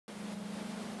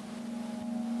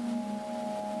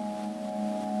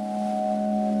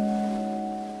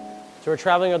So we're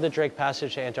traveling on the Drake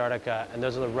Passage to Antarctica, and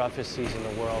those are the roughest seas in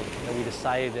the world, and we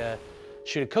decided to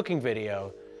shoot a cooking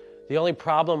video. The only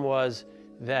problem was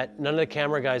that none of the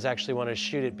camera guys actually wanted to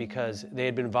shoot it because they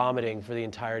had been vomiting for the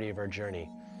entirety of our journey.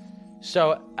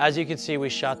 So as you can see, we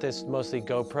shot this mostly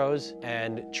GoPros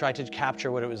and tried to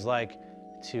capture what it was like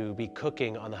to be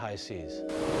cooking on the high seas.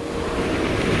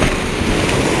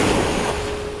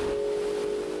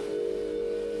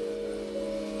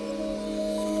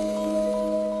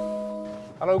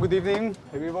 Hello, good evening,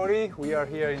 everybody. We are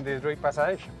here in the Drake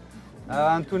Passage.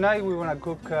 And tonight we want to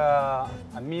cook a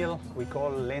meal we call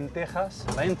lentil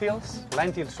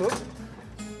soup.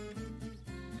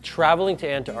 Traveling to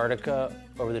Antarctica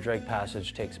over the Drake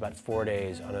Passage takes about 4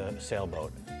 days on a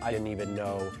sailboat. I didn't even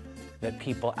know that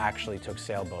people actually took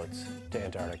sailboats to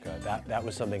Antarctica. That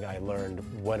was something I learned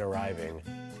when arriving.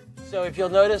 So if you'll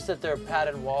notice that there are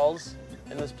padded walls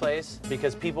in this place,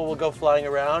 because people will go flying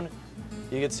around,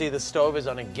 you can see the stove is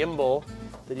on a gimbal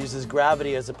that uses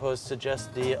gravity as opposed to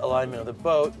just the alignment of the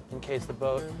boat. In case the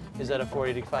boat is at a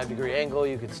 45-degree angle,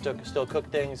 you could still cook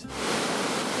things.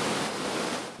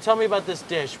 Tell me about this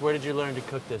dish. Where did you learn to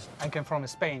cook this? I came from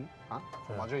Spain,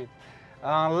 from Madrid.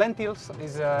 Lentils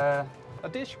is a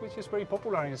dish which is very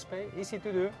popular in Spain, easy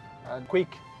to do, and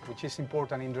quick, which is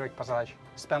important in Drake Passage.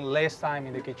 Spend less time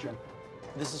in the kitchen.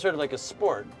 This is sort of like a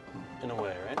sport, in a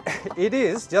way, right? It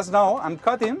is. Just now I'm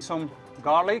cutting some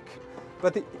garlic,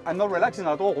 but I'm not relaxing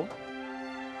at all.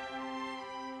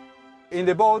 In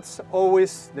the boats,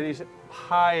 always there is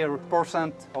higher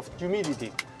percent of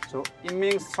humidity. So it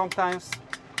means sometimes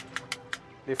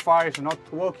the fire is not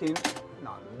working.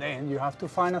 Now, then you have to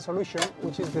find a solution,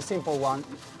 which is the simple one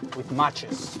with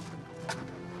matches.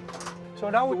 So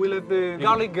now we let the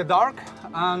garlic get dark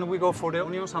and we go for the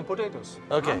onions and potatoes.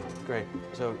 Okay, great.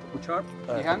 So, which are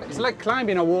it's like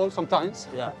climbing a wall sometimes.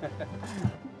 Yeah.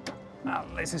 Now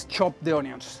let's just chop the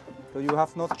onions. So you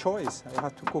have no choice. You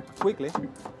have to cook quickly.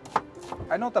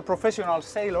 I'm not a professional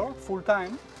sailor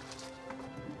full-time.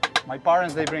 My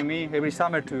parents, they bring me every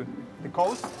summer to the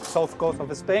coast, south coast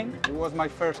of Spain. It was my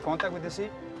first contact with the sea.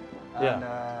 And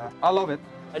I love it.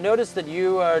 I noticed that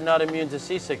you are not immune to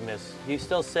seasickness. You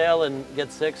still sail and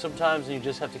get sick sometimes and you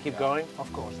just have to keep going?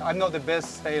 Of course. I'm not the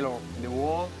best sailor in the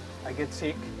world. I get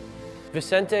sick.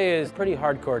 Vincente is a pretty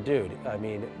hardcore dude. I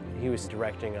mean, he was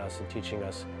directing us and teaching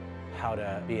us how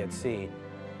to be at sea.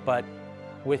 But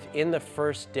within the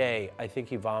first day, I think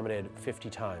he vomited 50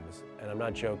 times. And I'm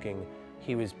not joking.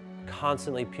 He was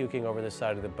constantly puking over the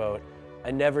side of the boat. I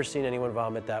never seen anyone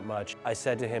vomit that much. I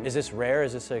said to him, is this rare?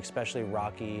 Is this an especially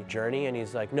rocky journey? And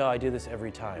he's like, no, I do this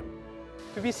every time.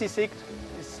 To be seasick,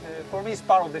 for me, it's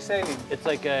part of the sailing. It's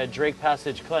like a Drake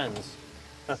Passage cleanse.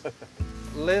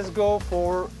 Let's go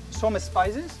for some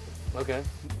spices. Okay.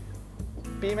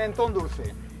 Pimentón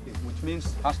dulce, which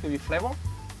means has to be flavor,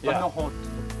 but not hot.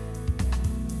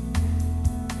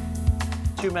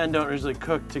 Two men don't usually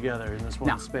cook together in this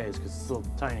one space because it's a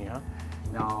little tiny, huh?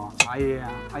 No,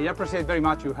 I appreciate very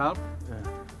much your help,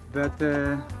 but it's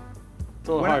a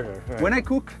little harder. Right? When I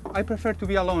cook, I prefer to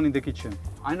be alone in the kitchen.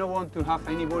 I don't want to have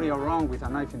anybody around with a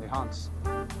knife in the hands.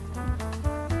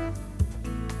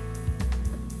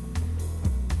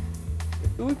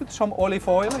 We put some olive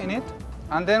oil in it,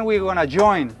 and then we're gonna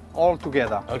join all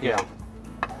together. Okay. Yeah.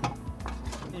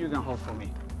 You can hold for me.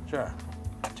 Sure.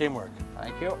 Teamwork.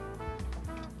 Thank you.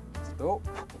 Let's go.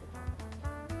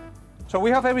 So we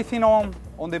have everything on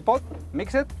the pot,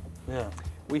 mix it. Yeah.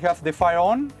 We have the fire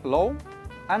on, low,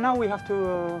 and now we have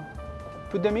to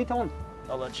put the meat on.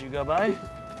 I'll let you go by.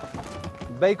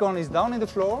 Bacon is down in the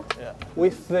floor. Yeah.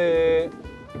 With the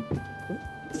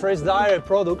fresh dairy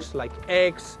products like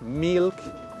eggs, milk,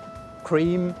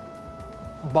 cream,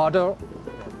 butter.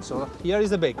 So here is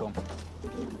the bacon.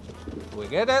 We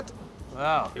get it.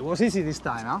 Wow. It was easy this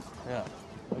time, huh? Yeah.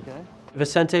 Okay.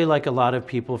 Vincente, like a lot of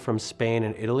people from Spain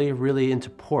and Italy, really into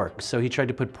pork. So he tried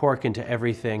to put pork into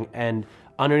everything, and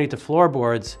underneath the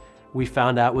floorboards, we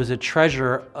found out was a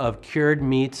treasure of cured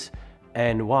meats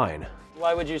and wine.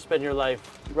 Why would you spend your life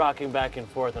rocking back and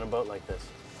forth on a boat like this?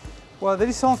 Well, there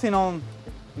is something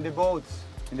in the boats,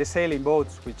 in the sailing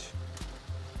boats, which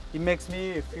it makes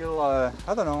me feel, I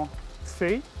don't know,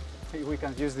 free, if we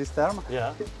can use this term.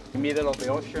 Yeah. In the middle of the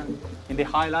ocean, in the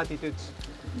high latitudes.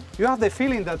 You have the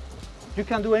feeling that you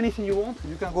can do anything you want,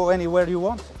 you can go anywhere you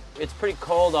want. It's pretty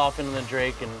cold often in the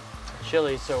Drake and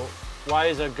chilly, so why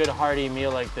is a good hearty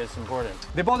meal like this important?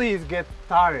 The body gets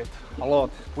tired a lot.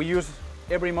 We use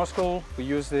every muscle, we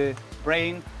use the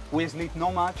brain, we sleep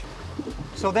not much.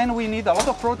 So then we need a lot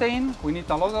of protein, we need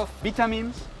a lot of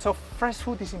vitamins. So fresh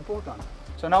food is important.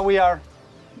 So now we are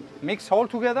mixed all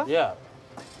together. Yeah.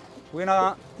 We're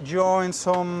gonna join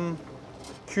some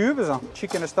cubes,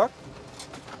 chicken stock.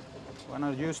 We're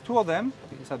gonna use 2 of them.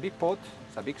 It's a big pot,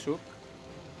 it's a big soup.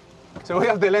 So we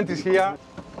have the lentils here.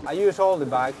 I use all the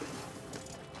bag.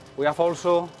 We have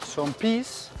also some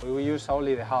peas. We will use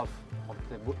only the half of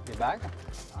the bag.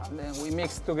 And then we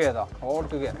mix together, all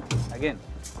together. Again,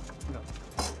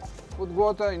 put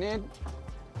water in it.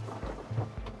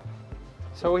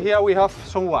 So here we have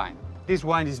some wine. This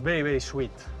wine is very, very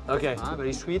sweet. Okay.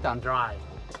 Very sweet and dry.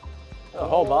 A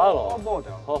whole bottle. Whole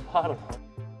bottle. Whole bottle.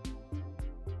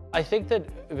 I think that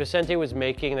Vincente was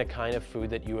making the kind of food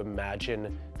that you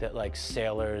imagine that like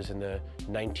sailors in the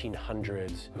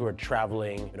 1900s who are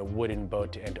traveling in a wooden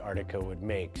boat to Antarctica would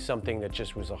make. Something that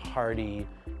just was a hearty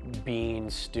bean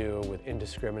stew with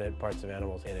indiscriminate parts of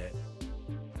animals in it.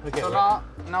 Okay, so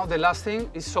now the last thing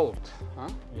is salt.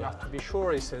 You have to be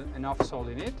sure it's enough salt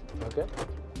in it. Okay.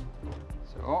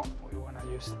 So we want to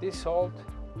use this salt.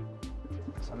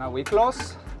 So now we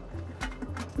close.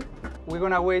 We're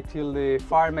gonna wait till the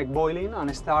fire make boiling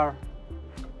and start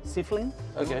sizzling.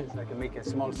 Okay. So I can make a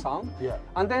small sound. Yeah.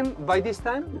 And then by this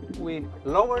time we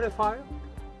lower the fire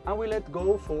and we let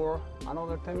go for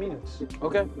another 10 minutes.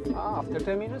 Okay. After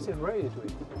 10 minutes it's ready to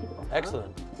eat.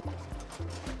 Excellent.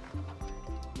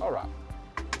 All right,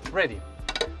 ready.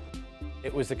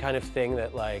 It was the kind of thing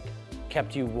that like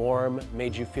kept you warm,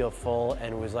 made you feel full,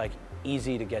 and was like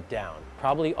easy to get down.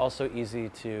 Probably also easy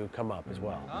to come up as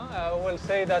well. I will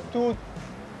say that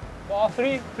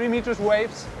 3 meters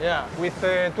waves. Yeah. With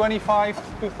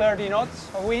 25 to 30 knots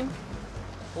of wind.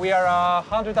 We are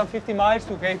 150 miles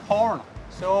to Cape Horn.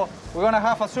 So we're gonna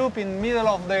have a soup in the middle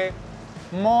of the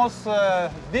most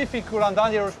difficult and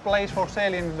dangerous place for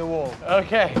sailing in the world.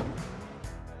 Okay.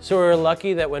 So we were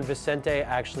lucky that when Vincente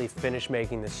actually finished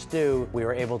making the stew, we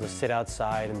were able to sit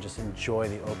outside and just enjoy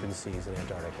the open seas in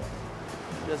Antarctica.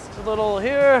 Just a little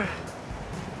here.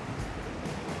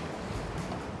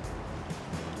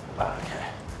 Okay.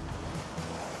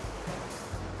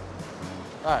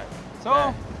 All right.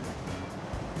 So,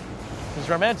 it's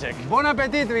romantic. Bon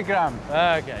appetit, Vikram.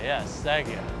 Okay, yes, thank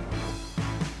you.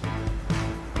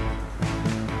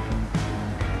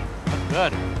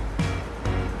 Good.